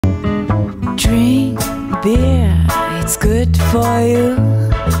beer, it's good for you.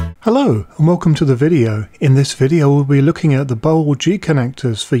 Hello and welcome to the video. In this video we'll be looking at the boel G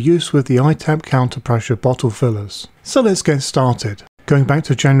connectors for use with the iTap counter pressure bottle fillers. So let's get started. Going back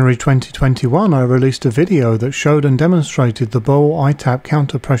to January 2021, I released a video that showed and demonstrated the boel iTap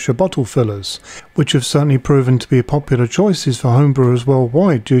counter pressure bottle fillers, which have certainly proven to be popular choices for homebrewers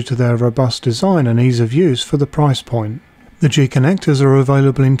worldwide due to their robust design and ease of use for the price point. The G connectors are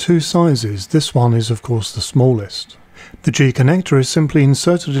available in two sizes. This one is of course the smallest. The G connector is simply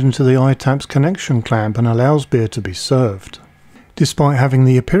inserted into the iTap's connection clamp and allows beer to be served. Despite having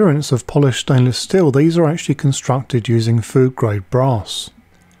the appearance of polished stainless steel, these are actually constructed using food-grade brass.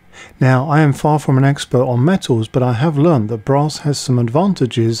 Now, I am far from an expert on metals, but I have learned that brass has some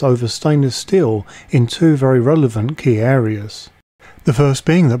advantages over stainless steel in two very relevant key areas. The first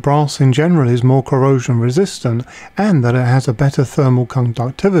being that brass in general is more corrosion resistant and that it has a better thermal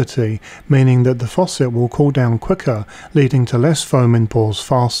conductivity, meaning that the faucet will cool down quicker, leading to less foam in pours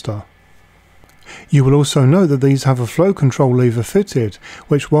faster. You will also note that these have a flow control lever fitted,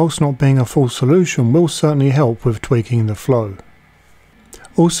 which whilst not being a full solution will certainly help with tweaking the flow.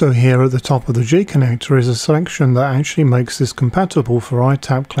 Also here at the top of the G connector is a selection that actually makes this compatible for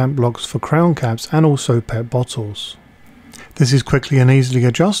iTap clamp locks for crown caps and also PET bottles. This is quickly and easily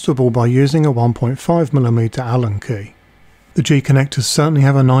adjustable by using a 1.5mm Allen key. The G connectors certainly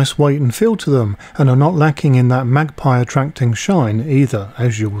have a nice weight and feel to them and are not lacking in that magpie attracting shine either,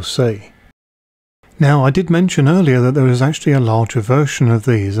 as you will see. Now, I did mention earlier that there is actually a larger version of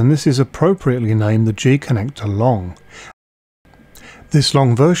these, and this is appropriately named the G Connector Long. This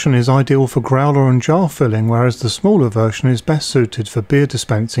long version is ideal for growler and jar filling, whereas the smaller version is best suited for beer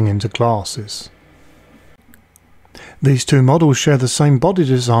dispensing into glasses. These two models share the same body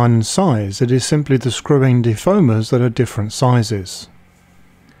design and size. It is simply the screw-in defoamers that are different sizes.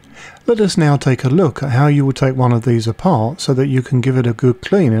 Let us now take a look at how you will take one of these apart so that you can give it a good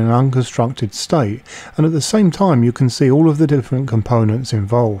clean in an unconstructed state, and at the same time you can see all of the different components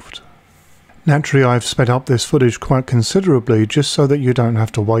involved. Naturally, I've sped up this footage quite considerably just so that you don't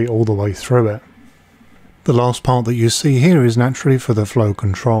have to wait all the way through it. The last part that you see here is naturally for the flow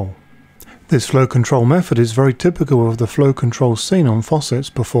control. This flow control method is very typical of the flow control seen on faucets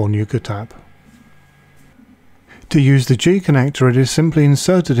before NukaTap. To use the G connector, it is simply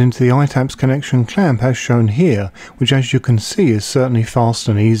inserted into the iTap's connection clamp as shown here, which as you can see is certainly fast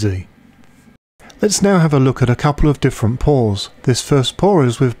and easy. Let's now have a look at a couple of different pours. This first pour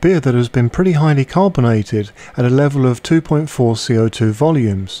is with beer that has been pretty highly carbonated at a level of 2.4 CO2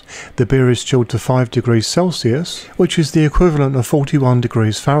 volumes. The beer is chilled to 5 degrees Celsius, which is the equivalent of 41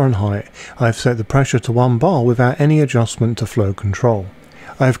 degrees Fahrenheit. I have set the pressure to 1 bar without any adjustment to flow control.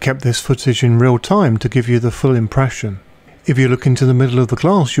 I have kept this footage in real time to give you the full impression. If you look into the middle of the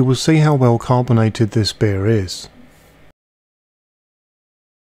glass, you will see how well carbonated this beer is.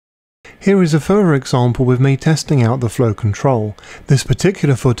 Here is a further example with me testing out the flow control. This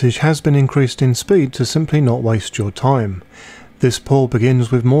particular footage has been increased in speed to simply not waste your time. This pour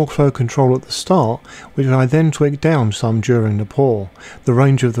begins with more flow control at the start, which I then tweak down some during the pour. The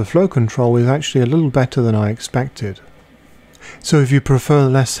range of the flow control is actually a little better than I expected. So if you prefer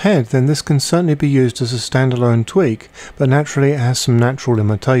less head, then this can certainly be used as a standalone tweak, but naturally it has some natural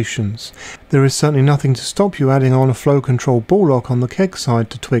limitations. There is certainly nothing to stop you adding on a flow control ball lock on the keg side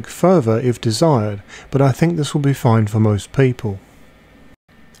to tweak further if desired, but I think this will be fine for most people.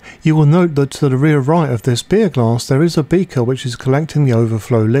 You will note that to the rear right of this beer glass there is a beaker which is collecting the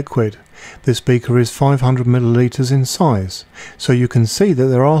overflow liquid. This beaker is 500 milliliters in size, so you can see that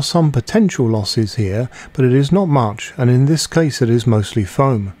there are some potential losses here, but it is not much, and in this case it is mostly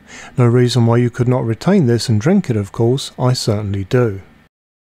foam. No reason why you could not retain this and drink it, of course. I certainly do.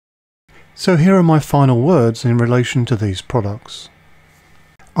 So here are my final words in relation to these products.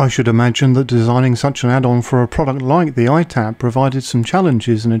 I should imagine that designing such an add-on for a product like the iTap provided some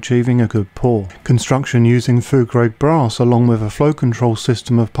challenges in achieving a good pour. Construction using food-grade brass along with a flow control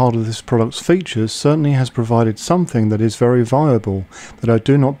system of part of this product's features certainly has provided something that is very viable, that I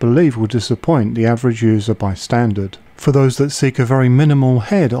do not believe will disappoint the average user by standard. For those that seek a very minimal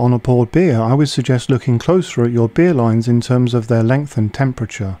head on a poured beer, I would suggest looking closer at your beer lines in terms of their length and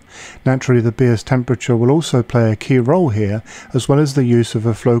temperature. Naturally, the beer's temperature will also play a key role here, as well as the use of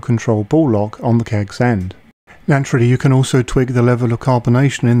a flow control ball lock on the keg's end. Naturally, you can also tweak the level of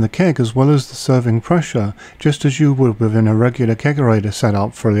carbonation in the keg as well as the serving pressure, just as you would within a regular kegerator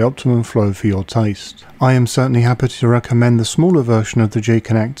setup for the optimum flow for your taste. I am certainly happy to recommend the smaller version of the G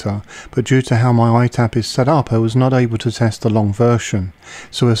Connector, but due to how my iTap is set up, I was not able to test the long version.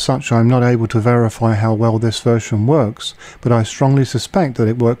 So as such, I am not able to verify how well this version works, but I strongly suspect that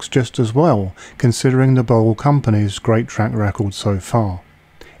it works just as well, considering the Boel company's great track record so far.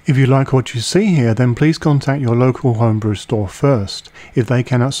 If you like what you see here, then please contact your local homebrew store first. If they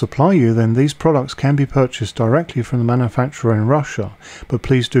cannot supply you, then these products can be purchased directly from the manufacturer in Russia, but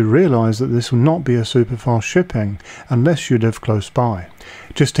please do realise that this will not be a super fast shipping unless you live close by.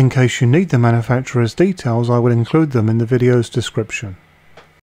 Just in case you need the manufacturer's details, I will include them in the video's description.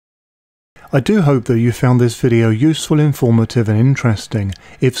 I do hope that you found this video useful, informative and interesting.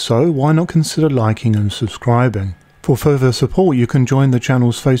 If so, why not consider liking and subscribing? For further support, you can join the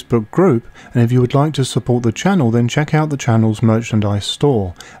channel's Facebook group, and if you would like to support the channel, then check out the channel's merchandise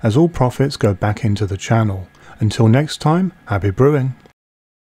store, as all profits go back into the channel. Until next time, happy brewing!